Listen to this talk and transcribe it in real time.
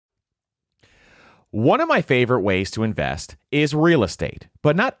One of my favorite ways to invest is real estate,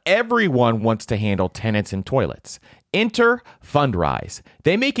 but not everyone wants to handle tenants and toilets. Enter Fundrise.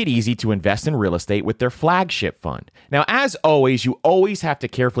 They make it easy to invest in real estate with their flagship fund. Now, as always, you always have to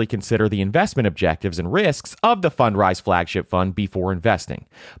carefully consider the investment objectives and risks of the Fundrise flagship fund before investing.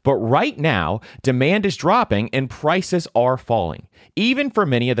 But right now, demand is dropping and prices are falling, even for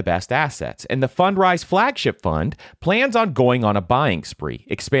many of the best assets. And the Fundrise flagship fund plans on going on a buying spree,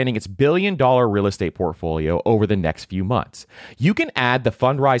 expanding its billion-dollar real estate portfolio over the next few months. You can add the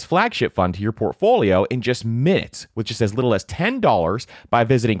Fundrise flagship fund to your portfolio in just minutes, with just as little as $10 by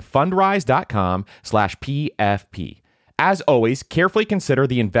visiting fundrise.com/PFP. As always, carefully consider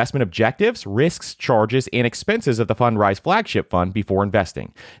the investment objectives, risks, charges, and expenses of the Fundrise flagship fund before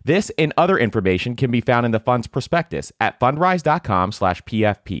investing. This and other information can be found in the fund's prospectus at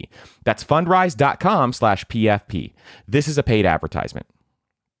fundrise.com/PFP. That's fundrise.com/PFP. This is a paid advertisement.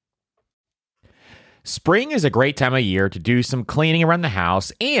 Spring is a great time of year to do some cleaning around the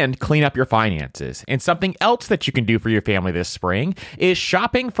house and clean up your finances. And something else that you can do for your family this spring is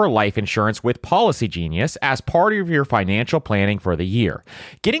shopping for life insurance with Policy Genius as part of your financial planning for the year.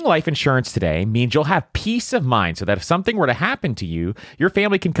 Getting life insurance today means you'll have peace of mind so that if something were to happen to you, your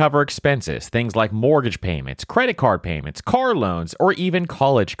family can cover expenses, things like mortgage payments, credit card payments, car loans, or even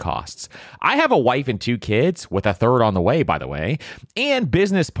college costs. I have a wife and 2 kids, with a third on the way, by the way, and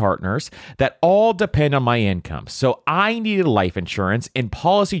business partners that all depend on my income. So I needed life insurance, and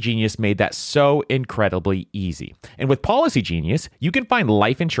Policy Genius made that so incredibly easy. And with Policy Genius, you can find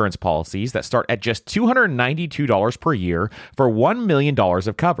life insurance policies that start at just $292 per year for $1 million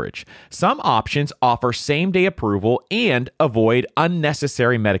of coverage. Some options offer same-day approval and avoid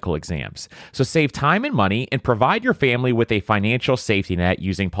unnecessary medical exams. So save time and money and provide your family with a financial safety net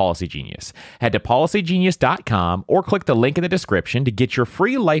using Policy Genius. Head to policygenius.com or click the link in the description to get your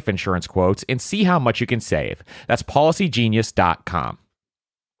free life insurance quotes and see how much you can save. That's policygenius.com.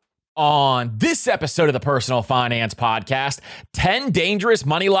 On this episode of the Personal Finance Podcast, 10 dangerous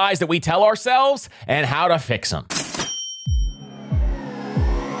money lies that we tell ourselves and how to fix them.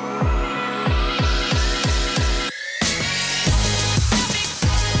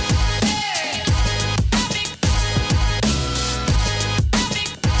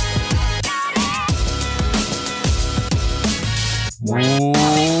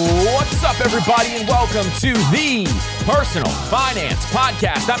 What's up, everybody, and welcome to the Personal Finance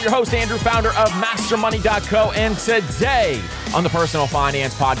Podcast. I'm your host, Andrew, founder of MasterMoney.co, and today on the Personal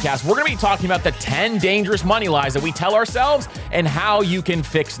Finance Podcast, we're going to be talking about the 10 dangerous money lies that we tell ourselves and how you can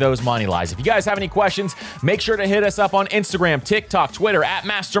fix those money lies. If you guys have any questions, make sure to hit us up on Instagram, TikTok, Twitter, at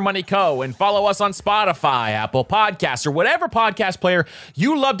MasterMoneyCo, and follow us on Spotify, Apple Podcasts, or whatever podcast player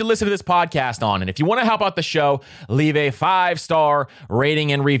you love to listen to this podcast on. And if you want to help out the show, leave a 5-star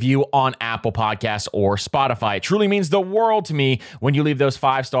rating and review on Apple Podcasts or Spotify. It truly means the world to me when you leave those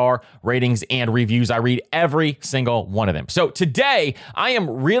 5-star ratings and reviews. I read every single one of them. So today, I am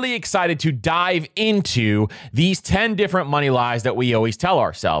really excited to dive into these 10 different money lies that we always tell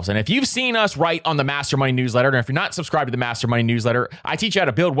ourselves. And if you've seen us write on the Master Money newsletter, and if you're not subscribed to the Master Money newsletter, I teach you how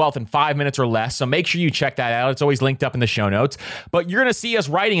to build wealth in 5 minutes or less. So make sure you check that out. It's always linked up in the show notes. But you're going to see us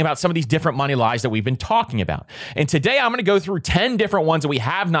writing about some of these different money lies that we've been talking about. And today, I'm going to go through 10 different ones that we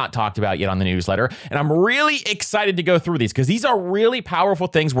have not talked about yet on the newsletter. And I'm really excited to go through these because these are really powerful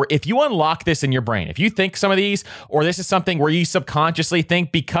things where if you unlock this in your brain, if you think some of these, or this is something where you subconsciously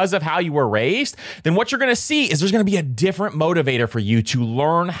think because of how you were raised, then what you're going to see is there's going to be a different motivator for you to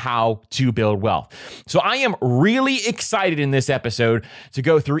learn how to build wealth. So I am really excited in this episode to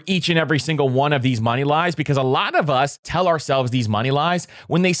go through each and every single one of these money lies, because a lot of us tell ourselves these money lies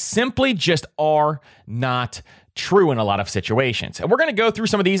when they simply just are not true in a lot of situations. And we're going to go through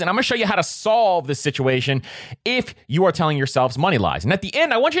some of these, and I'm going to show you how to solve this situation if you are telling yourselves money lies. And at the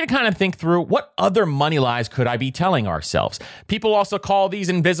end, I want you to kind of think through, what other money lies could I be telling ourselves? People also call these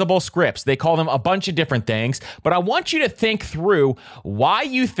invisible scripts. They call them a bunch of different things, but I want you to think through why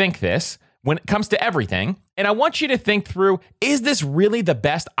you think this when it comes to everything. And I want you to think through, is this really the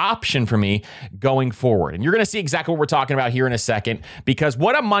best option for me going forward? And you're going to see exactly what we're talking about here in a second, because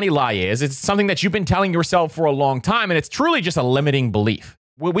what a money lie is, it's something that you've been telling yourself for a long time, and it's truly just a limiting belief.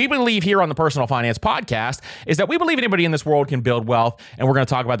 What we believe here on the Personal Finance Podcast is that we believe anybody in this world can build wealth, and we're going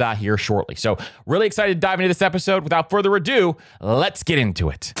to talk about that here shortly. So really excited to dive into this episode. Without further ado, let's get into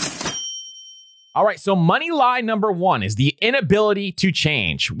it. All right, so money lie number 1 is the inability to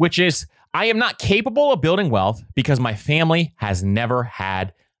change, which is, I am not capable of building wealth because my family has never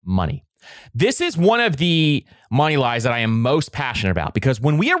had money. This is one of the money lies that I am most passionate about, because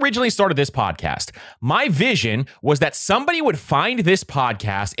when we originally started this podcast, my vision was that somebody would find this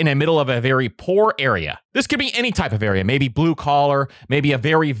podcast in the middle of a very poor area. This could be any type of area, maybe blue collar, maybe a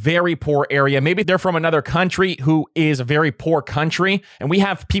very, very poor area. Maybe they're from another country who is a very poor country. And we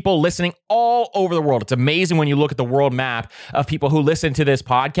have people listening all over the world. It's amazing when you look at the world map of people who listen to this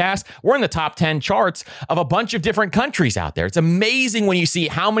podcast. We're in the top 10 charts of a bunch of different countries out there. It's amazing when you see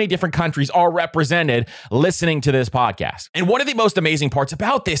how many different countries are represented listening to this podcast. And one of the most amazing parts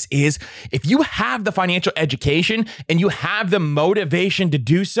about this is if you have the financial education and you have the motivation to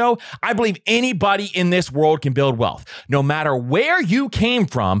do so, I believe anybody in this world can build wealth. No matter where you came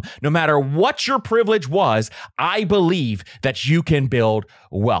from, no matter what your privilege was, I believe that you can build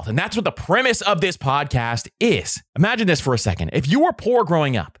wealth. And that's what the premise of this podcast is. Imagine this for a second. If you were poor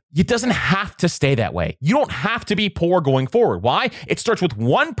growing up, it doesn't have to stay that way. You don't have to be poor going forward. Why? It starts with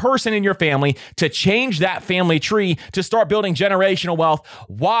one person in your family to change that family tree to start building generational wealth.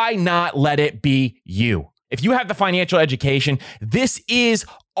 Why not let it be you? If you have the financial education, this is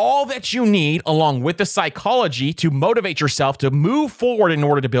all that you need, along with the psychology to motivate yourself to move forward in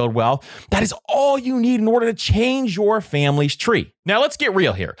order to build wealth. That is all you need in order to change your family's tree. Now, let's get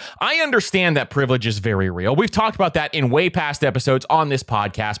real here. I understand that privilege is very real. We've talked about that in way past episodes on this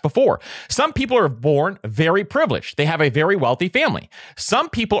podcast before. Some people are born very privileged. They have a very wealthy family. Some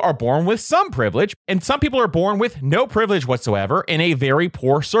people are born with some privilege, and some people are born with no privilege whatsoever in a very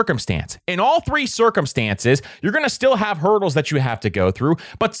poor circumstance. In all three circumstances, you're going to still have hurdles that you have to go through,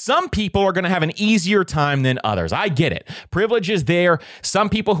 but some people are going to have an easier time than others. I get it. Privilege is there. Some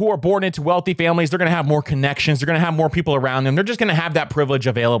people who are born into wealthy families, they're going to have more connections. They're going to have more people around them. They're just going to have that privilege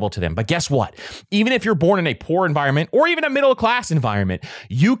available to them. But guess what? Even if you're born in a poor environment or even a middle class environment,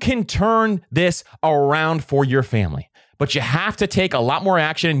 you can turn this around for your family. But you have to take a lot more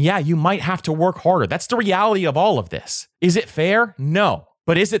action. And yeah, you might have to work harder. That's the reality of all of this. Is it fair? No.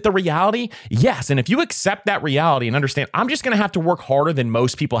 But is it the reality? Yes. And if you accept that reality and understand, I'm just going to have to work harder than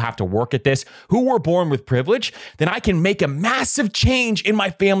most people have to work at this, who were born with privilege, then I can make a massive change in my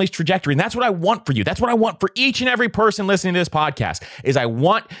family's trajectory. And that's what I want for you. That's what I want for each and every person listening to this podcast, is I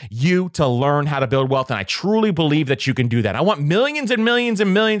want you to learn how to build wealth. And I truly believe that you can do that. I want millions and millions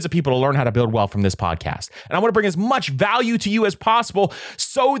and millions of people to learn how to build wealth from this podcast. And I want to bring as much value to you as possible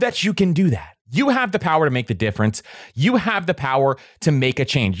so that you can do that. You have the power to make the difference. You have the power to make a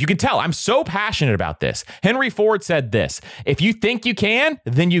change. You can tell I'm so passionate about this. Henry Ford said this: if you think you can,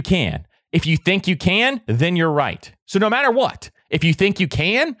 then you can. If you think you can, then you're right. So no matter what, if you think you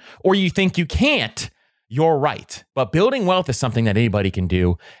can or you think you can't, you're right. But building wealth is something that anybody can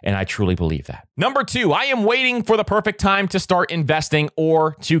do, and I truly believe that. Number 2, I am waiting for the perfect time to start investing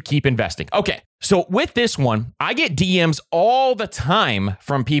or to keep investing. Okay, so with this one, I get DMs all the time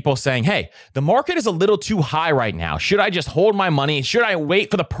from people saying, hey, the market is a little too high right now. Should I just hold my money? Should I wait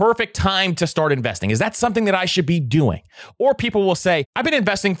for the perfect time to start investing? Is that something that I should be doing? Or people will say, I've been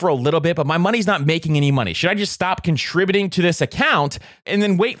investing for a little bit, but my money's not making any money. Should I just stop contributing to this account and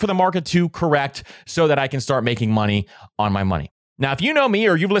then wait for the market to correct so that I can start making money on my money? Now, if you know me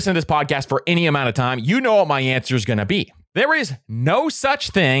or you've listened to this podcast for any amount of time, you know what my answer is going to be. There is no such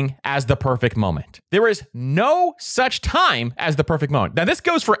thing as the perfect moment. There is no such time as the perfect moment. Now, this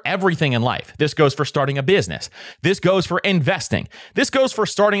goes for everything in life. This goes for starting a business. This goes for investing. This goes for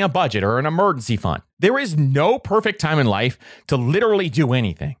starting a budget or an emergency fund. There is no perfect time in life to literally do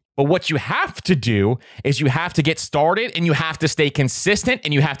anything. But what you have to do is you have to get started, and you have to stay consistent,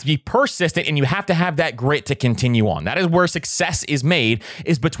 and you have to be persistent, and you have to have that grit to continue on. That is where success is made,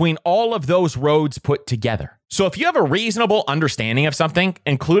 is between all of those roads put together. So if you have a reasonable understanding of something,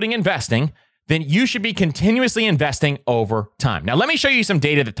 including investing, then you should be continuously investing over time. Now, let me show you some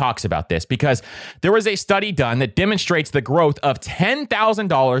data that talks about this, because there was a study done that demonstrates the growth of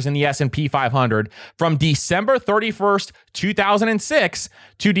 $10,000 in the S&P 500 from December 31st, 2006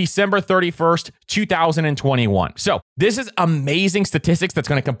 to December 31st, 2021. So this is amazing statistics that's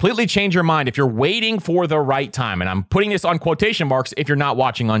going to completely change your mind if you're waiting for the right time. And I'm putting this on quotation marks if you're not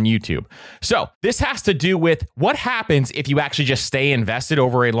watching on YouTube. So this has to do with what happens if you actually just stay invested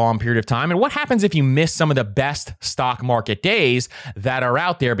over a long period of time, and what happens if you miss some of the best stock market days that are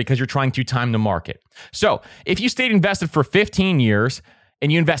out there because you're trying to time the market. So if you stayed invested for 15 years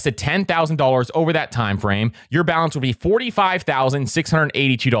and you invested $10,000 over that time frame, your balance would be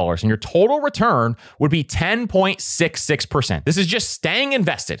 $45,682, and your total return would be 10.66%. This is just staying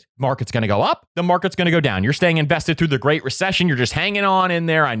invested. Market's going to go up, the market's going to go down. You're staying invested through the Great Recession. You're just hanging on in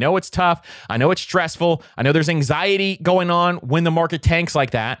there. I know it's tough. I know it's stressful. I know there's anxiety going on when the market tanks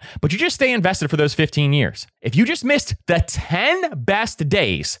like that, but you just stay invested for those 15 years. If you just missed the 10 best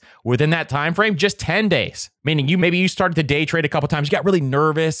days within that time frame, just 10 days, meaning you started to day trade a couple times, you got really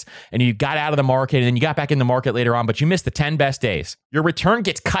nervous and you got out of the market and then you got back in the market later on, but you missed the 10 best days, your return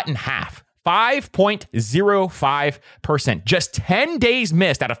gets cut in half. 5.05%. Just 10 days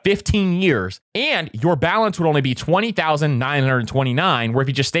missed out of 15 years, and your balance would only be $20,929, where if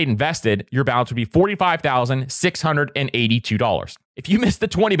you just stayed invested, your balance would be $45,682. If you missed the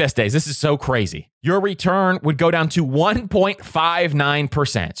 20 best days, this is so crazy, your return would go down to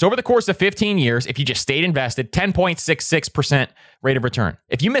 1.59%. So over the course of 15 years, if you just stayed invested, 10.66% rate of return.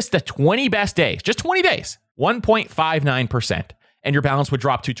 If you missed the 20 best days, just 20 days, 1.59%. And your balance would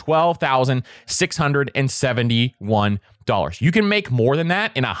drop to $12,671. You can make more than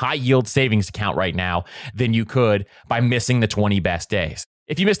that in a high yield savings account right now than you could by missing the 20 best days.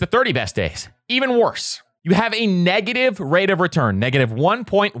 If you miss the 30 best days, even worse. You have a negative rate of return, negative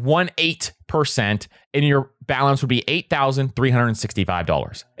 1.18%, and your balance would be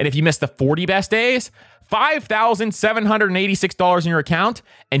 $8,365. And if you miss the 40 best days, $5,786 in your account,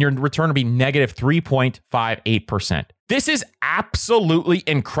 and your return will be negative 3.58%. This is absolutely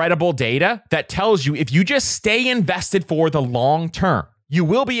incredible data that tells you if you just stay invested for the long term, you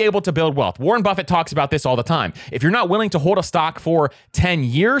will be able to build wealth. Warren Buffett talks about this all the time. If you're not willing to hold a stock for 10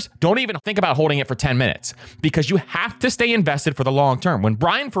 years, don't even think about holding it for 10 minutes because you have to stay invested for the long term. When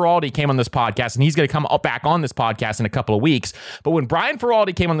Brian Feroldi came on this podcast, and he's going to come back on this podcast in a couple of weeks, but when Brian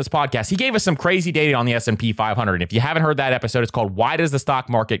Feroldi came on this podcast, he gave us some crazy data on the S&P 500. And if you haven't heard that episode, it's called Why Does the Stock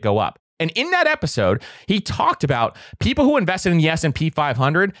Market Go Up? And in that episode, he talked about people who invested in the S&P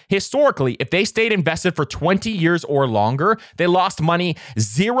 500, historically, if they stayed invested for 20 years or longer, they lost money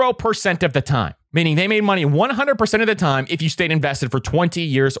 0% of the time, meaning they made money 100% of the time if you stayed invested for 20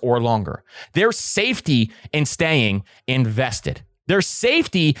 years or longer. There's safety in staying invested. There's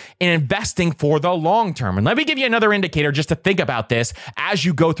safety in investing for the long term. And let me give you another indicator just to think about this as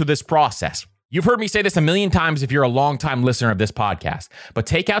you go through this process. You've heard me say this a million times if you're a longtime listener of this podcast, but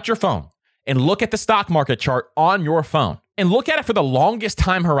take out your phone and look at the stock market chart on your phone and look at it for the longest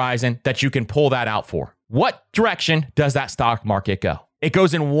time horizon that you can pull that out for. What direction does that stock market go? It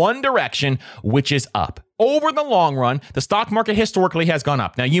goes in one direction, which is up. Over the long run, the stock market historically has gone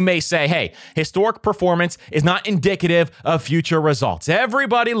up. Now, you may say, hey, historic performance is not indicative of future results.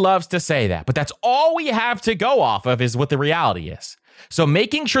 Everybody loves to say that, but that's all we have to go off of is what the reality is. So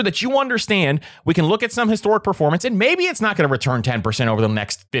making sure that you understand, we can look at some historic performance and maybe it's not going to return 10% over the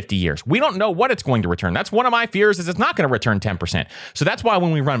next 50 years. We don't know what it's going to return. That's one of my fears is it's not going to return 10%. So that's why when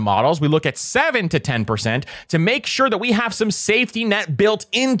we run models, we look at 7 to 10% to make sure that we have some safety net built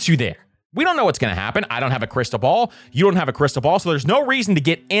into there. We don't know what's going to happen. I don't have a crystal ball. You don't have a crystal ball. So there's no reason to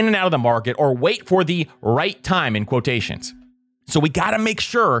get in and out of the market or wait for the right time in quotations. So we got to make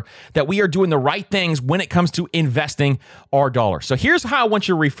sure that we are doing the right things when it comes to investing our dollars. So here's how I want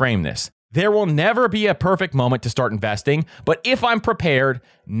you to reframe this. There will never be a perfect moment to start investing, but if I'm prepared,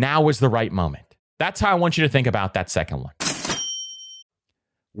 now is the right moment. That's how I want you to think about that second one.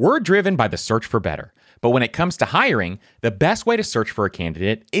 We're driven by the search for better. But when it comes to hiring, the best way to search for a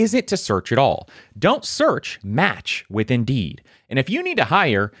candidate isn't to search at all. Don't search, match with Indeed. And if you need to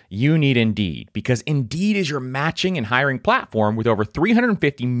hire, you need Indeed, because Indeed is your matching and hiring platform with over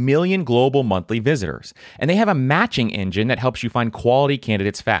 350 million global monthly visitors. And they have a matching engine that helps you find quality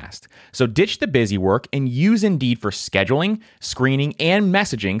candidates fast. So ditch the busy work and use Indeed for scheduling, screening, and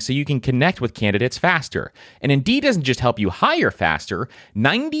messaging so you can connect with candidates faster. And Indeed doesn't just help you hire faster.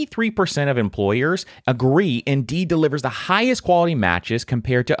 93% of employers agree Indeed delivers the highest quality matches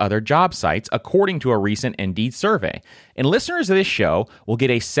compared to other job sites, according to a recent Indeed survey. And listeners of this show will get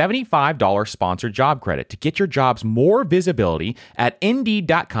a $75 sponsored job credit to get your jobs more visibility at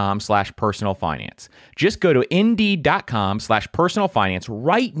Indeed.com/personalfinance. Just go to Indeed.com/personalfinance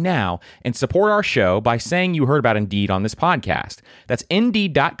right now and support our show by saying you heard about Indeed on this podcast. That's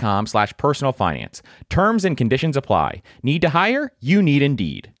Indeed.com/personalfinance. Terms and conditions apply. Need to hire? You need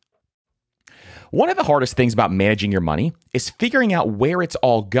Indeed. One of the hardest things about managing your money is figuring out where it's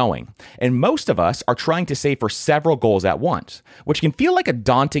all going. And most of us are trying to save for several goals at once, which can feel like a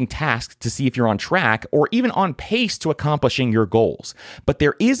daunting task to see if you're on track or even on pace to accomplishing your goals. But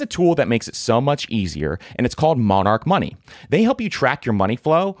there is a tool that makes it so much easier, and it's called Monarch Money. They help you track your money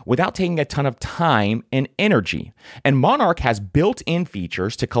flow without taking a ton of time and energy. And Monarch has built-in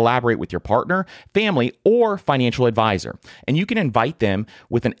features to collaborate with your partner, family, or financial advisor. And you can invite them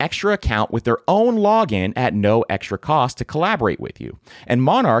with an extra account with their own login at no extra cost to collaborate with you. And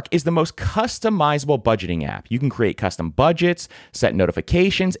Monarch is the most customizable budgeting app. You can create custom budgets, set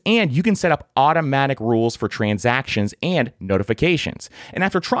notifications, and you can set up automatic rules for transactions and notifications. And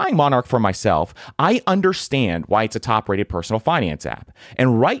after trying Monarch for myself, I understand why it's a top-rated personal finance app.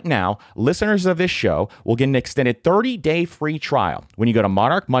 And right now, listeners of this show will get an extended 30-day free trial when you go to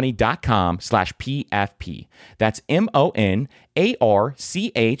monarchmoney.com/PFP. That's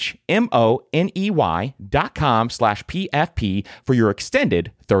monarchmoney.com/PFP for your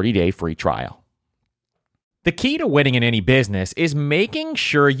extended 30-day free trial. The key to winning in any business is making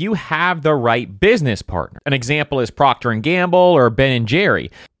sure you have the right business partner. An example is Procter & Gamble or Ben &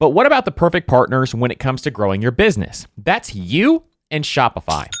 Jerry. But what about the perfect partners when it comes to growing your business? That's you and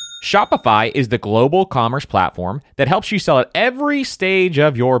Shopify. Shopify is the global commerce platform that helps you sell at every stage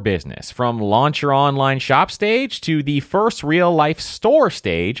of your business, from launch your online shop stage to the first real life store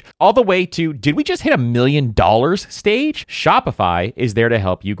stage, all the way to, did we just hit $1 million stage? Shopify is there to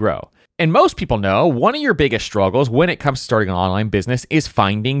help you grow. And most people know one of your biggest struggles when it comes to starting an online business is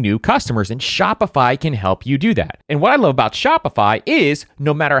finding new customers, and Shopify can help you do that. And what I love about Shopify is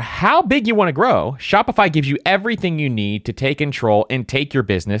no matter how big you want to grow, Shopify gives you everything you need to take control and take your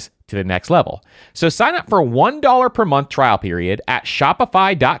business to the next level. So sign up for a $1 per month trial period at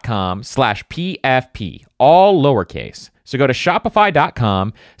shopify.com/PFP, all lowercase. So go to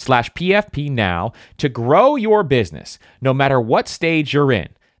shopify.com/PFP now to grow your business, no matter what stage you're in.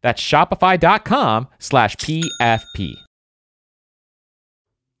 That's shopify.com/PFP.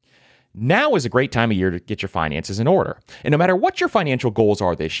 Now is a great time of year to get your finances in order. And no matter what your financial goals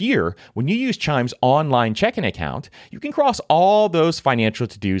are this year, when you use Chime's online checking account, you can cross all those financial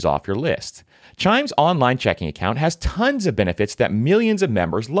to-dos off your list. Chime's online checking account has tons of benefits that millions of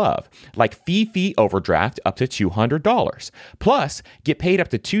members love, like fee overdraft up to $200. Plus, get paid up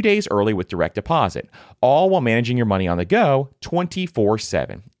to 2 days early with direct deposit, all while managing your money on the go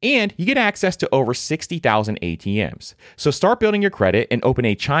 24/7. And you get access to over 60,000 ATMs. So start building your credit and open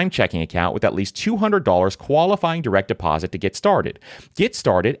a Chime checking account with at least $200 qualifying direct deposit to get started. Get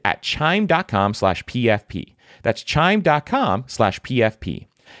started at chime.com/PFP. That's chime.com/PFP.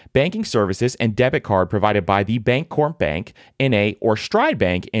 Banking services and debit card provided by the Bancorp Bank, N.A. or Stride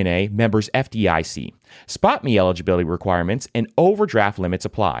Bank, N.A., members FDIC. SpotMe eligibility requirements and overdraft limits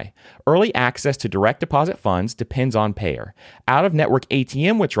apply. Early access to direct deposit funds depends on payer. Out-of-network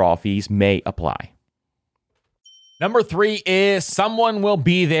ATM withdrawal fees may apply. Number 3 is someone will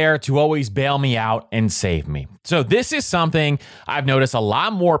be there to always bail me out and save me. So this is something I've noticed a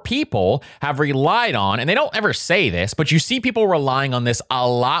lot more people have relied on, and they don't ever say this, but you see people relying on this a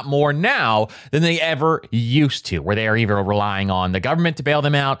lot more now than they ever used to, where they are either relying on the government to bail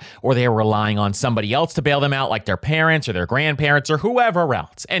them out, or they are relying on somebody else to bail them out, like their parents or their grandparents or whoever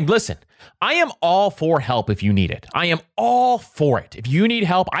else. And listen, I am all for help if you need it. I am all for it. If you need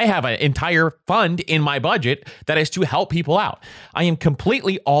help, I have an entire fund in my budget that is to help people out. I am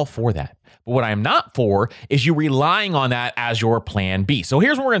completely all for that. But what I am not for is you relying on that as your plan B. So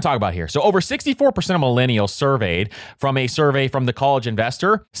here's what we're going to talk about here. So over 64% of millennials surveyed from a survey from the College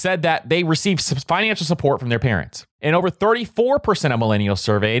Investor said that they received financial support from their parents. And over 34% of millennials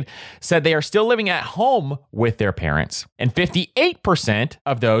surveyed said they are still living at home with their parents. And 58%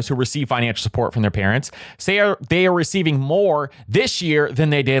 of those who receive financial support from their parents say they are receiving more this year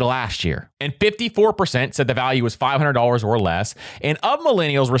than they did last year. And 54% said the value was $500 or less. And of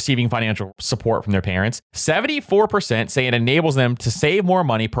millennials receiving financial support from their parents, 74% say it enables them to save more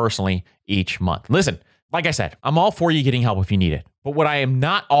money personally each month. Listen, like I said, I'm all for you getting help if you need it. But what I am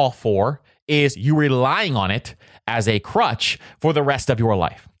not all for is you relying on it as a crutch for the rest of your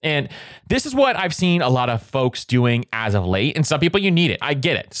life. And this is what I've seen a lot of folks doing as of late. And some people, you need it. I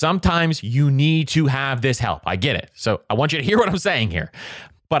get it. Sometimes you need to have this help. I get it. So I want you to hear what I'm saying here.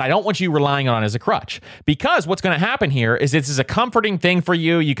 But I don't want you relying on it as a crutch, because what's going to happen here is this is a comforting thing for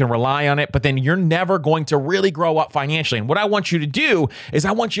you. You can rely on it, but then you're never going to really grow up financially. And what I want you to do is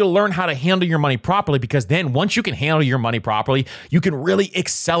I want you to learn how to handle your money properly, because then once you can handle your money properly, you can really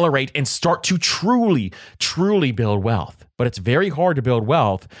accelerate and start to truly build wealth. but it's very hard to build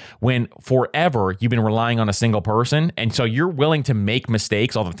wealth when forever you've been relying on a single person. And so you're willing to make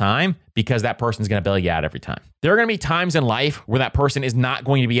mistakes all the time because that person's going to bail you out every time. There are going to be times in life where that person is not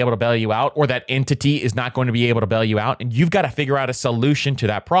going to be able to bail you out, or that entity is not going to be able to bail you out. And you've got to figure out a solution to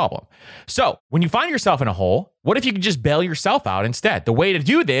that problem. So when you find yourself in a hole, what if you could just bail yourself out instead? The way to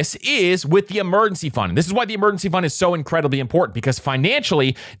do this is with the emergency fund. And this is why the emergency fund is so incredibly important, because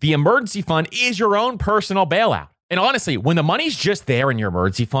financially, the emergency fund is your own personal bailout. And honestly, when the money's just there in your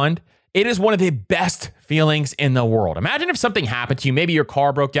emergency fund, it is one of the best feelings in the world. Imagine if something happened to you, maybe your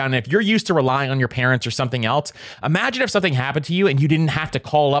car broke down, and if you're used to relying on your parents or something else, imagine if something happened to you and you didn't have to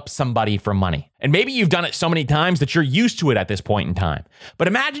call up somebody for money. And maybe you've done it so many times that you're used to it at this point in time. But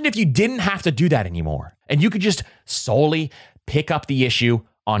imagine if you didn't have to do that anymore, and you could just solely pick up the issue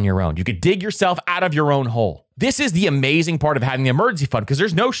on your own. You could dig yourself out of your own hole. This is the amazing part of having the emergency fund, because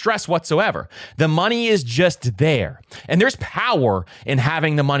there's no stress whatsoever. The money is just there. And there's power in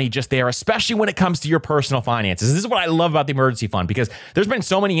having the money just there, especially when it comes to your personal finances. This is what I love about the emergency fund, because there's been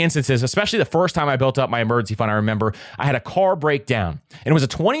so many instances, especially the first time I built up my emergency fund. I remember I had a car breakdown, and it was a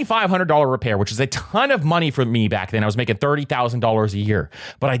 $2,500 repair, which is a ton of money for me back then. I was making $30,000 a year,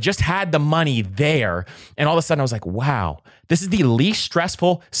 but I just had the money there. And all of a sudden I was like, wow, this is the least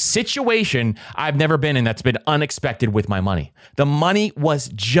stressful situation I've never been in that's been unexpected with my money. The money was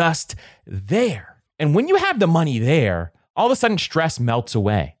just there. And when you have the money there, all of a sudden stress melts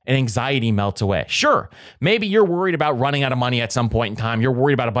away and anxiety melts away. Sure, maybe you're worried about running out of money at some point in time. You're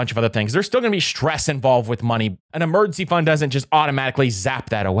worried about a bunch of other things. There's still going to be stress involved with money. An emergency fund doesn't just automatically zap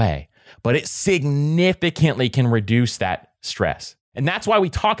that away, but it significantly can reduce that stress. And that's why we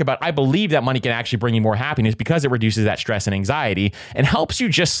talk about, I believe that money can actually bring you more happiness, because it reduces that stress and anxiety and helps you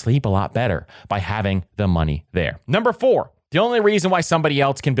just sleep a lot better by having the money there. Number 4, the only reason why somebody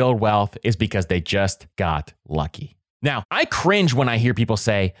else can build wealth is because they just got lucky. Now, I cringe when I hear people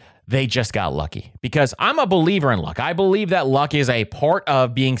say they just got lucky, because I'm a believer in luck. I believe that luck is a part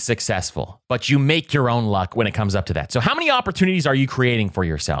of being successful, but you make your own luck when it comes up to that. So how many opportunities are you creating for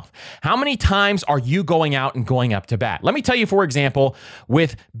yourself? How many times are you going out and going up to bat? Let me tell you, for example,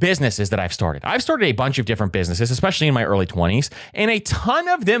 with businesses that I've started. I've started a bunch of different businesses, especially in my early 20s, and a ton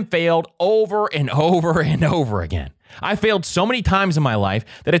of them failed over and over and over again. I failed so many times in my life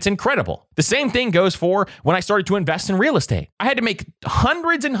that it's incredible. The same thing goes for when I started to invest in real estate. I had to make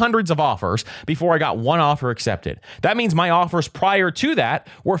hundreds and hundreds of offers before I got one offer accepted. That means my offers prior to that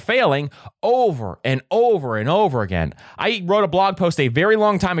were failing over and over and over again. I wrote a blog post a very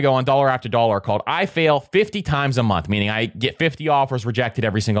long time ago on Dollar After Dollar called I Fail 50 Times a Month, meaning I get 50 offers rejected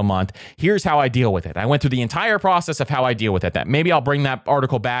every single month. Here's how I deal with it. I went through the entire process of how I deal with it. That maybe I'll bring that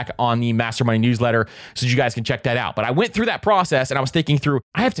article back on the Master Money newsletter so you guys can check that out. But I went through that process and I was thinking through,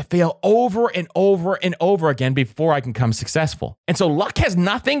 I have to fail over and over and over again before I can become successful. And so luck has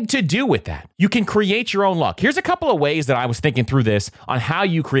nothing to do with that. You can create your own luck. Here's a couple of ways that I was thinking through this on how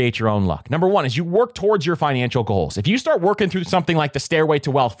you create your own luck. Number 1 is you work towards your financial goals. If you start working through something like the Stairway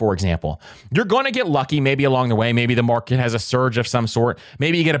to Wealth, for example, you're going to get lucky maybe along the way. Maybe the market has a surge of some sort.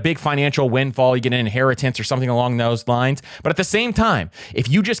 Maybe you get a big financial windfall, you get an inheritance or something along those lines. But at the same time, if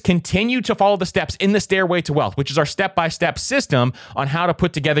you just continue to follow the steps in the Stairway to Wealth, which is our step-by-step system on how to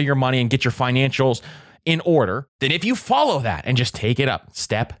put together your money and get your financials in order, then if you follow that and just take it up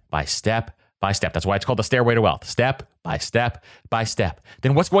step by step by step, that's why it's called the Stairway to Wealth, step by step by step,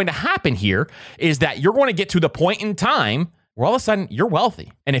 then what's going to happen here is that you're going to get to the point in time where all of a sudden you're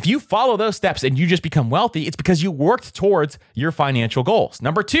wealthy. And if you follow those steps and you just become wealthy, it's because you worked towards your financial goals.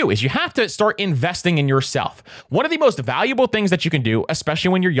 Number 2 is you have to start investing in yourself. One of the most valuable things that you can do, especially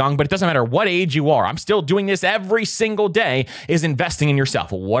when you're young, but it doesn't matter what age you are, I'm still doing this every single day, is investing in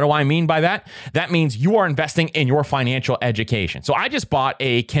yourself. What do I mean by that? That means you are investing in your financial education. So I just bought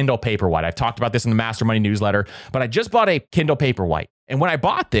a Kindle Paperwhite. I've talked about this in the Master Money newsletter, but I just bought a Kindle Paperwhite. And when I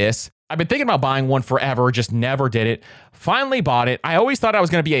bought this, I've been thinking about buying one forever, just never did it. Finally bought it. I always thought I was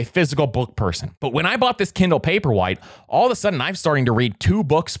going to be a physical book person. But when I bought this Kindle Paperwhite, all of a sudden I'm starting to read 2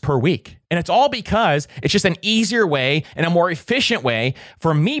 books per week. And it's all because it's just an easier way and a more efficient way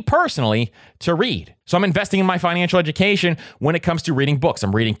for me personally to read. So I'm investing in my financial education when it comes to reading books.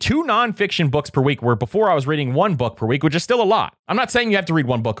 I'm reading 2 nonfiction books per week, where before I was reading 1 book per week, which is still a lot. I'm not saying you have to read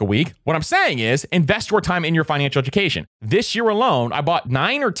 1 book a week. What I'm saying is invest your time in your financial education. This year alone, I bought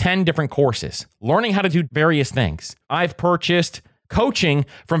 9 or 10 different courses, learning how to do various things. I've purchased coaching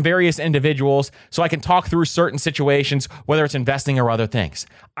from various individuals so I can talk through certain situations, whether it's investing or other things.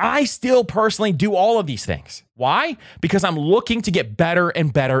 I still personally do all of these things. Why? Because I'm looking to get better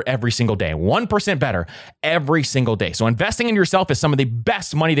and better every single day, 1% better every single day. So investing in yourself is some of the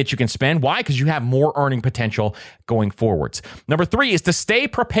best money that you can spend. Why? Because you have more earning potential going forwards. Number 3 is to stay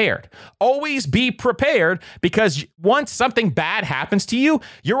prepared. Always be prepared, because once something bad happens to you,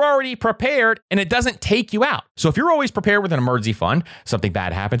 you're already prepared and it doesn't take you out. So if you're always prepared with an emergency fund, something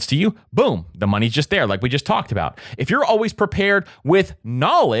bad happens to you, boom, the money's just there, like we just talked about. If you're always prepared with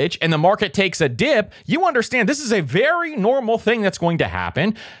knowledge and the market takes a dip, you understand this is a very normal thing that's going to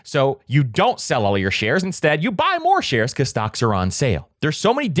happen. So you don't sell all of your shares. Instead, you buy more shares because stocks are on sale. There's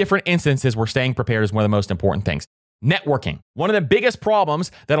so many different instances where staying prepared is one of the most important things. Networking. One of the biggest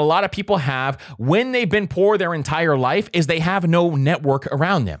problems that a lot of people have when they've been poor their entire life is they have no network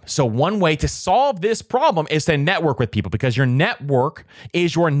around them. So one way to solve this problem is to network with people, because your network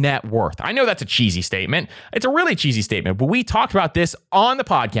is your net worth. I know that's a cheesy statement. It's a really cheesy statement, but we talked about this on the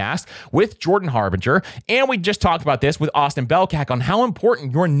podcast with Jordan Harbinger, and we just talked about this with Austin Belkak on how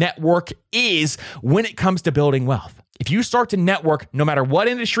important your network is when it comes to building wealth. If you start to network, no matter what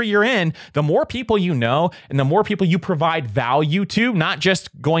industry you're in, the more people you know and the more people you provide value to, not just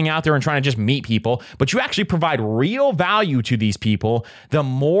going out there and trying to just meet people, but you actually provide real value to these people, the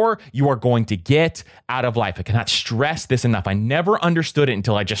more you are going to get out of life. I cannot stress this enough. I never understood it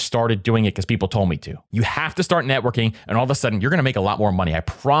until I just started doing it because people told me to. You have to start networking, and all of a sudden you're going to make a lot more money. I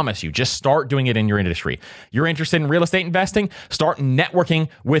promise you. Just start doing it in your industry. You're interested in real estate investing? Start networking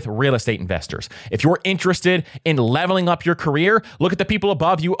with real estate investors. If you're interested in leveling up your career, look at the people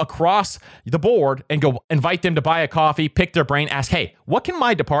above you across the board and go invite them to buy a coffee, pick their brain, ask, hey, what can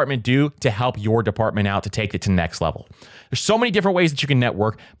my department do to help your department out to take it to the next level? There's so many different ways that you can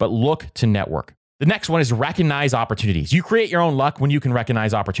network, but look to network. The next one is recognize opportunities. You create your own luck when you can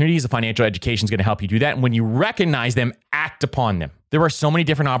recognize opportunities. The financial education is going to help you do that. And when you recognize them, act upon them. There are so many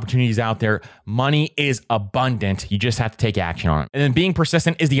different opportunities out there. Money is abundant. You just have to take action on it. And then being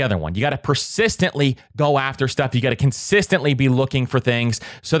persistent is the other one. You got to persistently go after stuff. You got to consistently be looking for things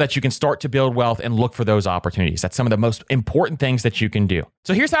so that you can start to build wealth and look for those opportunities. That's some of the most important things that you can do.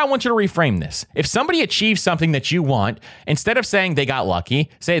 So here's how I want you to reframe this. If somebody achieves something that you want, instead of saying they got lucky,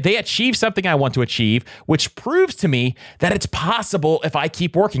 say they achieved something I want to achieve, which proves to me that it's possible if I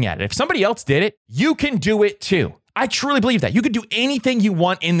keep working at it. If somebody else did it, you can do it too. I truly believe that. You can do anything you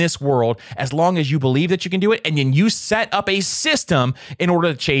want in this world as long as you believe that you can do it, and then you set up a system in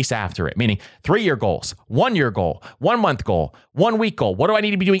order to chase after it, meaning 3-year goals, 1-year goal, 1-month goal, 1-week goal. What do I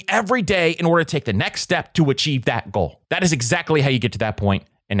need to be doing every day in order to take the next step to achieve that goal? That is exactly how you get to that point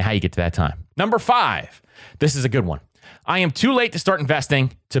and how you get to that time. Number 5, this is a good one. I am too late to start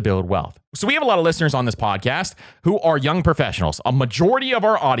investing to build wealth. So we have a lot of listeners on this podcast who are young professionals. A majority of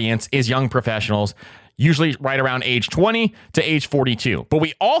our audience is young professionals, usually right around age 20 to age 42. But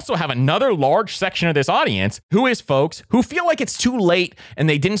we also have another large section of this audience who is folks who feel like it's too late and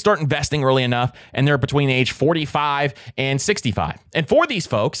they didn't start investing early enough, and they're between age 45 and 65. And for these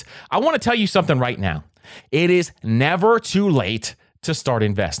folks, I want to tell you something right now. It is never too late to start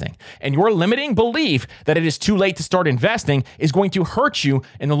investing. And your limiting belief that it is too late to start investing is going to hurt you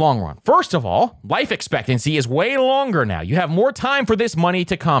in the long run. First of all, life expectancy is way longer now. You have more time for this money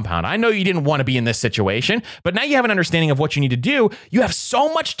to compound. I know you didn't want to be in this situation, but now you have an understanding of what you need to do. You have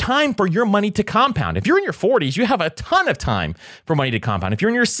so much time for your money to compound. If you're in your 40s, you have a ton of time for money to compound. If you're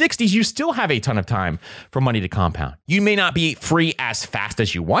in your 60s, you still have a ton of time for money to compound. You may not be free as fast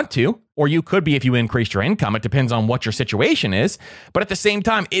as you want to, or you could be if you increased your income. It depends on what your situation is. But at the same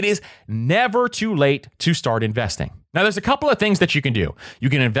time, it is never too late to start investing. Now, there's a couple of things that you can do. You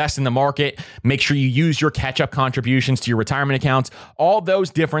can invest in the market, make sure you use your catch-up contributions to your retirement accounts, all those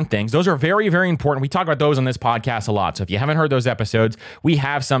different things. Those are very, very important. We talk about those on this podcast a lot. So if you haven't heard those episodes, we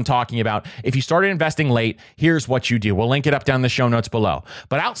have some talking about if you started investing late, here's what you do. We'll link it up down in the show notes below.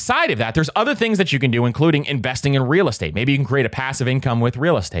 But outside of that, there's other things that you can do, including investing in real estate. Maybe you can create a passive income with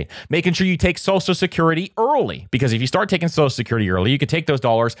real estate. Making sure you take Social Security early, because if you start taking Social Security early, you can take those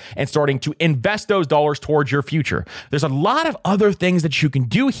dollars and starting to invest those dollars towards your future. There's a lot of other things that you can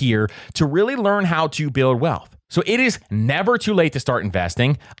do here to really learn how to build wealth. So it is never too late to start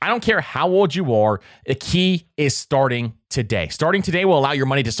investing. I don't care how old you are. The key is starting today. Starting today will allow your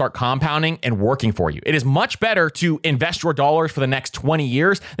money to start compounding and working for you. It is much better to invest your dollars for the next 20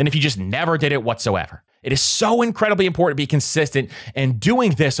 years than if you just never did it whatsoever. It is so incredibly important to be consistent and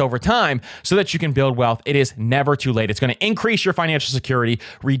doing this over time so that you can build wealth. It is never too late. It's going to increase your financial security,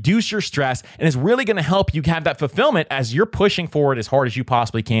 reduce your stress, and is really going to help you have that fulfillment as you're pushing forward as hard as you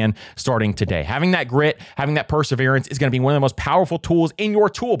possibly can starting today. Having that grit, having that perseverance is going to be one of the most powerful tools in your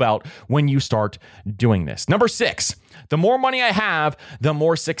tool belt when you start doing this. Number 6, the more money I have, the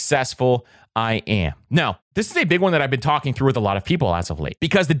more successful I am. Now, this is a big one that I've been talking through with a lot of people as of late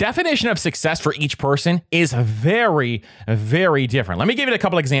because the definition of success for each person is very, very different. Let me give you a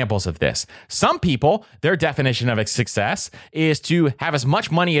couple examples of this. Some people, their definition of success is to have as much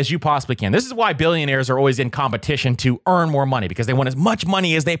money as you possibly can. This is why billionaires are always in competition to earn more money because they want as much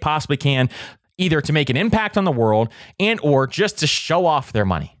money as they possibly can, either to make an impact on the world and or just to show off their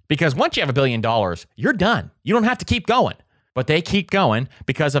money. Because once you have $1 billion, you're done. You don't have to keep going. But they keep going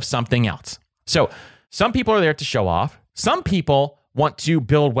because of something else. So some people are there to show off. Some people want to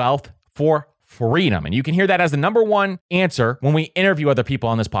build wealth for freedom. And you can hear that as the number one answer when we interview other people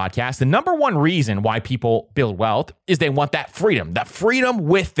on this podcast. The number one reason why people build wealth is they want that freedom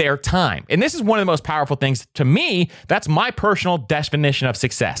with their time. And this is one of the most powerful things to me. That's my personal definition of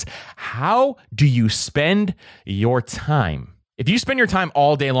success. How do you spend your time? If you spend your time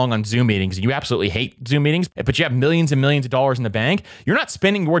all day long on Zoom meetings, and you absolutely hate Zoom meetings, but you have millions and millions of dollars in the bank, you're not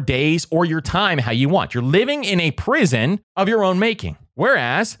spending your days or your time how you want. You're living in a prison of your own making.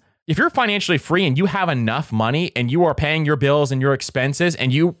 Whereas if you're financially free and you have enough money and you are paying your bills and your expenses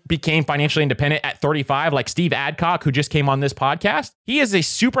and you became financially independent at 35, like Steve Adcock, who just came on this podcast, he is a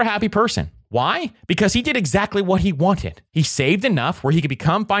super happy person. Why? Because he did exactly what he wanted. He saved enough where he could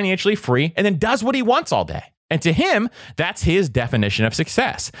become financially free and then does what he wants all day. And to him, that's his definition of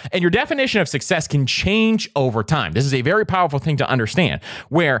success. And your definition of success can change over time. This is a very powerful thing to understand,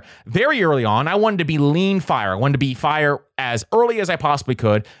 where very early on, I wanted to be lean fire. I wanted to be fire as early as I possibly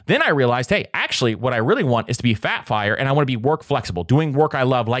could. Then I realized, hey, actually, what I really want is to be fat fire, and I want to be work flexible, doing work I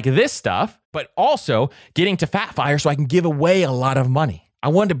love like this stuff, but also getting to fat fire so I can give away a lot of money. I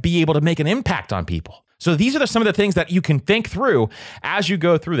wanted to be able to make an impact on people. So these are some of the things that you can think through as you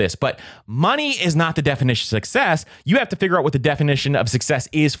go through this. But money is not the definition of success. You have to figure out what the definition of success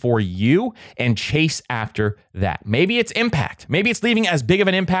is for you and chase after that. Maybe it's impact. Maybe it's leaving as big of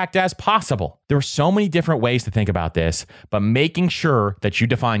an impact as possible. There are so many different ways to think about this, but making sure that you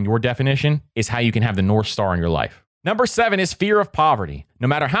define your definition is how you can have the North Star in your life. Number 7 is fear of poverty. No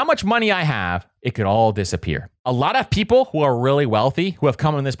matter how much money I have, it could all disappear. A lot of people who are really wealthy, who have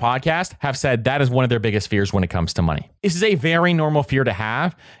come on this podcast, have said that is one of their biggest fears when it comes to money. This is a very normal fear to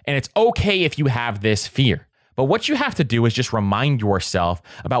have, and it's okay if you have this fear. But what you have to do is just remind yourself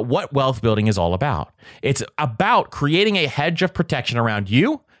about what wealth building is all about. It's about creating a hedge of protection around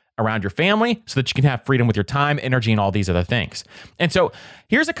you, around your family, so that you can have freedom with your time, energy, and all these other things. And so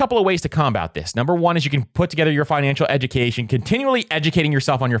here's a couple of ways to combat this. Number 1 is you can put together your financial education. Continually educating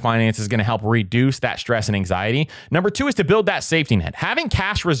yourself on your finances is going to help reduce that stress and anxiety. Number 2 is to build that safety net. Having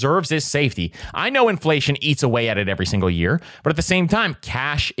cash reserves is safety. I know inflation eats away at it every single year, but at the same time,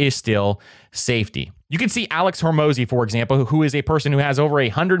 cash is still safety. You can see Alex Hormozi, for example, who is a person who has over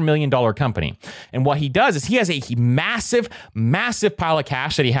 $100 million company. And what he does is he has a massive, massive pile of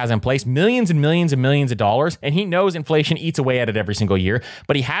cash that he has in place, millions and millions and millions of dollars. And he knows inflation eats away at it every single year,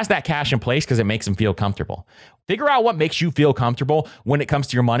 but he has that cash in place because it makes him feel comfortable. Figure out what makes you feel comfortable when it comes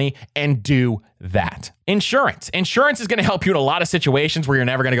to your money and do that. Insurance. Insurance is going to help you in a lot of situations where you're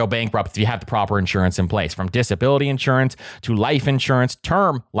never going to go bankrupt if you have the proper insurance in place, from disability insurance to life insurance,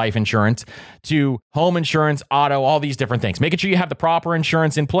 term life insurance, to home insurance, auto, all these different things. Making sure you have the proper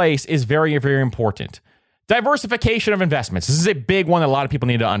insurance in place is very, very important. Diversification of investments. This is a big one that a lot of people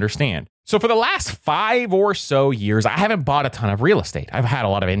need to understand. So for the last 5 or so years, I haven't bought a ton of real estate. I've had a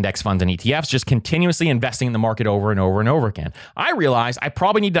lot of index funds and ETFs, just continuously investing in the market over and over and over again. I realized I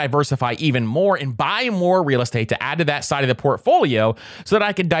probably need to diversify even more and buy more real estate to add to that side of the portfolio so that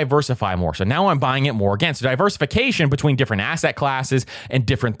I could diversify more. So now I'm buying it more again. So diversification between different asset classes and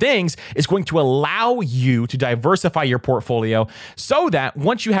different things is going to allow you to diversify your portfolio so that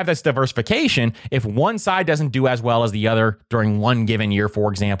once you have this diversification, if one side doesn't do as well as the other during one given year, for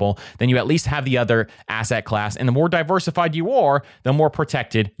example, then you at least have the other asset class. And the more diversified you are, the more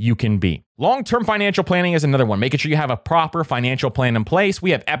protected you can be. Long-term financial planning is another one. Making sure you have a proper financial plan in place.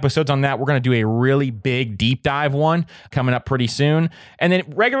 We have episodes on that. We're going to do a really big deep dive one coming up pretty soon. And then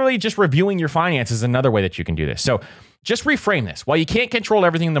regularly just reviewing your finances is another way that you can do this. So just reframe this. While you can't control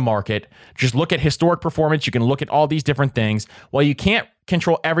everything in the market, just look at historic performance. You can look at all these different things. While you can't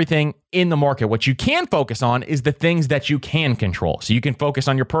control everything in the market, what you can focus on is the things that you can control. So you can focus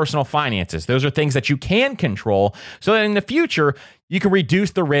on your personal finances. Those are things that you can control so that in the future, you can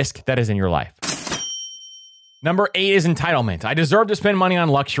reduce the risk that is in your life. Number 8 is entitlement. I deserve to spend money on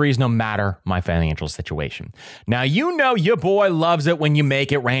luxuries no matter my financial situation. Now, you know your boy loves it when you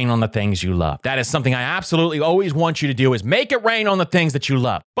make it rain on the things you love. That is something I absolutely always want you to do, is make it rain on the things that you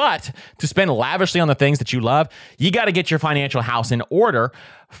love. But to spend lavishly on the things that you love, you got to get your financial house in order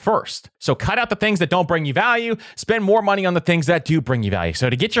first. So cut out the things that don't bring you value, spend more money on the things that do bring you value. So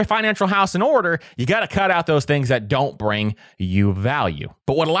to get your financial house in order, you got to cut out those things that don't bring you value.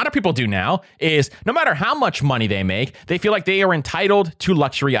 But what a lot of people do now is no matter how much money they make, they feel like they are entitled to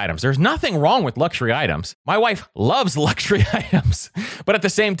luxury items. There's nothing wrong with luxury items. My wife loves luxury items, but at the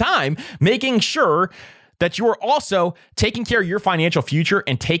same time, making sure that you are also taking care of your financial future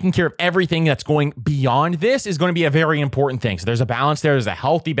and taking care of everything that's going beyond this is going to be a very important thing. So there's a balance there. There's a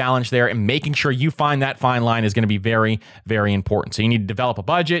healthy balance there, and making sure you find that fine line is going to be very, very important. So you need to develop a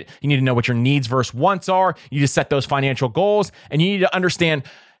budget. You need to know what your needs versus wants are. You need to set those financial goals, and you need to understand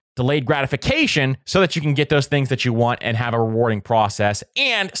delayed gratification so that you can get those things that you want and have a rewarding process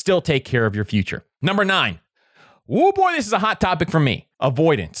and still take care of your future. Number 9. Oh boy, this is a hot topic for me.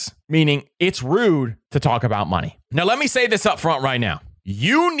 Avoidance, meaning it's rude to talk about money. Now, let me say this up front right now.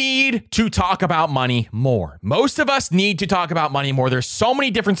 You need to talk about money more. Most of us need to talk about money more. There's so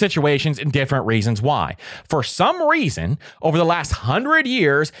many different situations and different reasons why. For some reason, over the last 100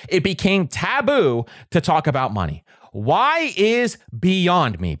 years, it became taboo to talk about money. Why is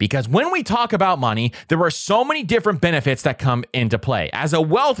beyond me? Because when we talk about money, there are so many different benefits that come into play. As a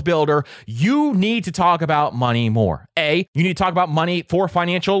wealth builder, you need to talk about money more. You need to talk about money for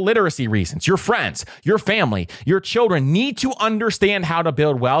financial literacy reasons. Your friends, your family, your children need to understand how to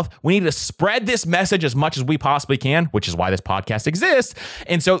build wealth. We need to spread this message as much as we possibly can, which is why this podcast exists.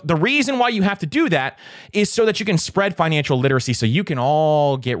 And so the reason why you have to do that is so that you can spread financial literacy so you can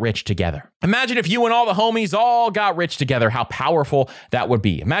all get rich together. Imagine if you and all the homies all got rich together, how powerful that would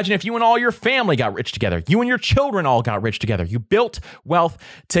be. Imagine if you and all your family got rich together. You and your children all got rich together. You built wealth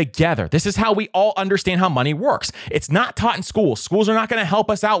together. This is how we all understand how money works. It's not taught in schools. Schools are not going to help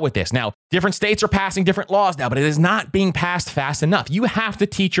us out with this. Now, different states are passing different laws now, but it is not being passed fast enough. You have to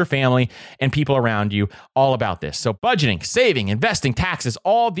teach your family and people around you all about this. So budgeting, saving, investing, taxes,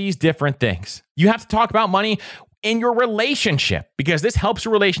 all these different things. You have to talk about money in your relationship, because this helps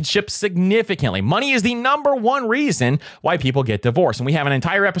your relationship significantly. Money is the number one reason why people get divorced. And we have an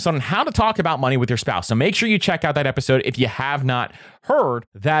entire episode on how to talk about money with your spouse. So make sure you check out that episode if you have not heard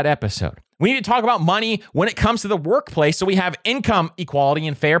that episode. We need to talk about money when it comes to the workplace, so we have income equality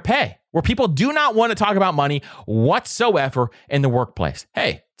and fair pay, where people do not want to talk about money whatsoever in the workplace.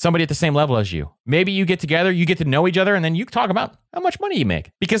 Hey, somebody at the same level as you. Maybe you get together, you get to know each other, and then you talk about how much money you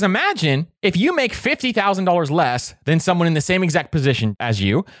make. Because imagine if you make $50,000 less than someone in the same exact position as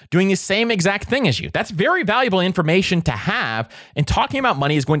you, doing the same exact thing as you. That's very valuable information to have, and talking about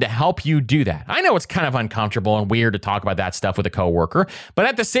money is going to help you do that. I know it's kind of uncomfortable and weird to talk about that stuff with a coworker, but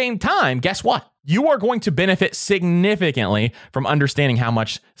at the same time, guess what? You are going to benefit significantly from understanding how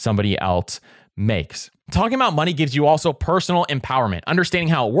much somebody else makes. Talking about money gives you also personal empowerment, understanding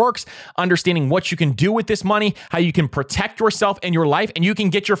how it works, understanding what you can do with this money, how you can protect yourself and your life, and you can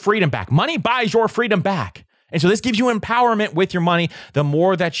get your freedom back. Money buys your freedom back. And so this gives you empowerment with your money the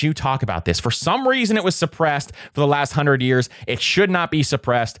more that you talk about this. For some reason, it was suppressed for the last 100 years. It should not be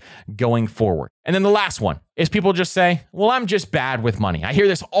suppressed going forward. And then the last one is people just say, well, I'm just bad with money. I hear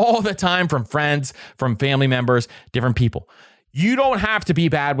this all the time from friends, from family members, different people. You don't have to be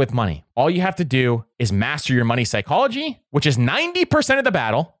bad with money. All you have to do is master your money psychology, which is 90% of the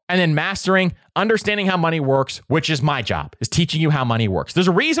battle, and then mastering understanding how money works, which is my job, is teaching you how money works. There's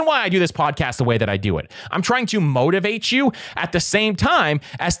a reason why I do this podcast the way that I do it. I'm trying to motivate you at the same time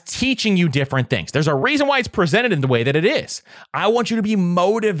as teaching you different things. There's a reason why it's presented in the way that it is. I want you to be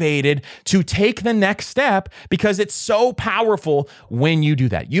motivated to take the next step because it's so powerful when you do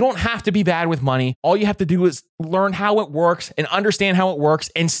that. You don't have to be bad with money. All you have to do is learn how it works and understand how it works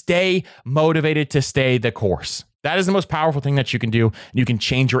and stay motivated to stay the course. That is the most powerful thing that you can do. You can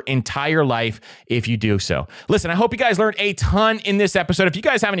change your entire life if you do so. Listen, I hope you guys learned a ton in this episode. If you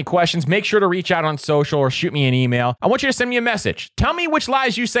guys have any questions, make sure to reach out on social or shoot me an email. I want you to send me a message. Tell me which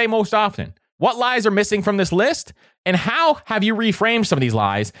lies you say most often. What lies are missing from this list? And how have you reframed some of these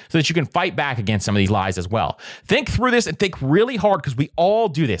lies so that you can fight back against some of these lies as well? Think through this and think really hard because we all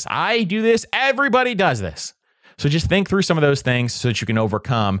do this. I do this. Everybody does this. So just think through some of those things so that you can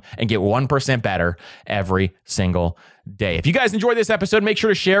overcome and get 1% better every single day. If you guys enjoyed this episode, make sure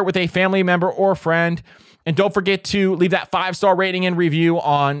to share it with a family member or friend. And don't forget to leave that 5-star rating and review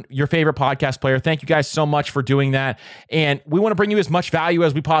on your favorite podcast player. Thank you guys so much for doing that. And we want to bring you as much value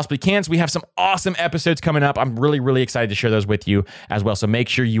as we possibly can. So we have some awesome episodes coming up. I'm really, really excited to share those with you as well. So make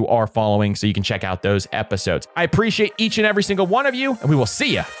sure you are following so you can check out those episodes. I appreciate each and every single one of you, and we will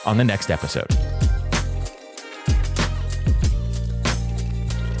see you on the next episode.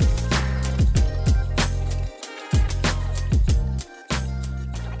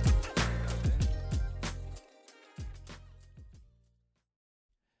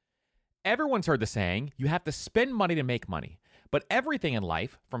 Everyone's heard the saying, you have to spend money to make money. But everything in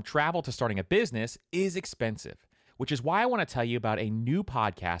life, from travel to starting a business, is expensive, which is why I want to tell you about a new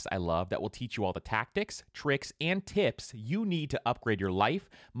podcast I love that will teach you all the tactics, tricks, and tips you need to upgrade your life,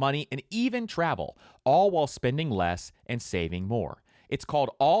 money, and even travel, all while spending less and saving more. It's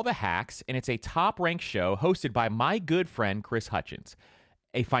called All the Hacks, and it's a top-ranked show hosted by my good friend, Chris Hutchins,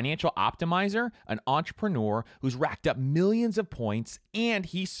 a financial optimizer, an entrepreneur who's racked up millions of points, and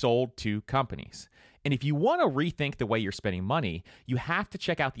he sold 2 companies. And if you want to rethink the way you're spending money, you have to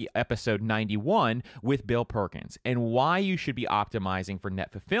check out the episode 91 with Bill Perkins and why you should be optimizing for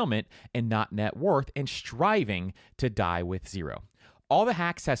net fulfillment and not net worth and striving to die with zero. All the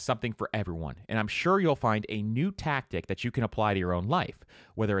Hacks has something for everyone, and I'm sure you'll find a new tactic that you can apply to your own life,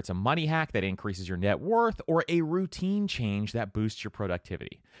 whether it's a money hack that increases your net worth or a routine change that boosts your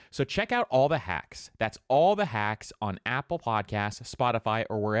productivity. So check out All the Hacks. That's All the Hacks on Apple Podcasts, Spotify,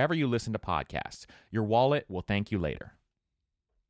 or wherever you listen to podcasts. Your wallet will thank you later.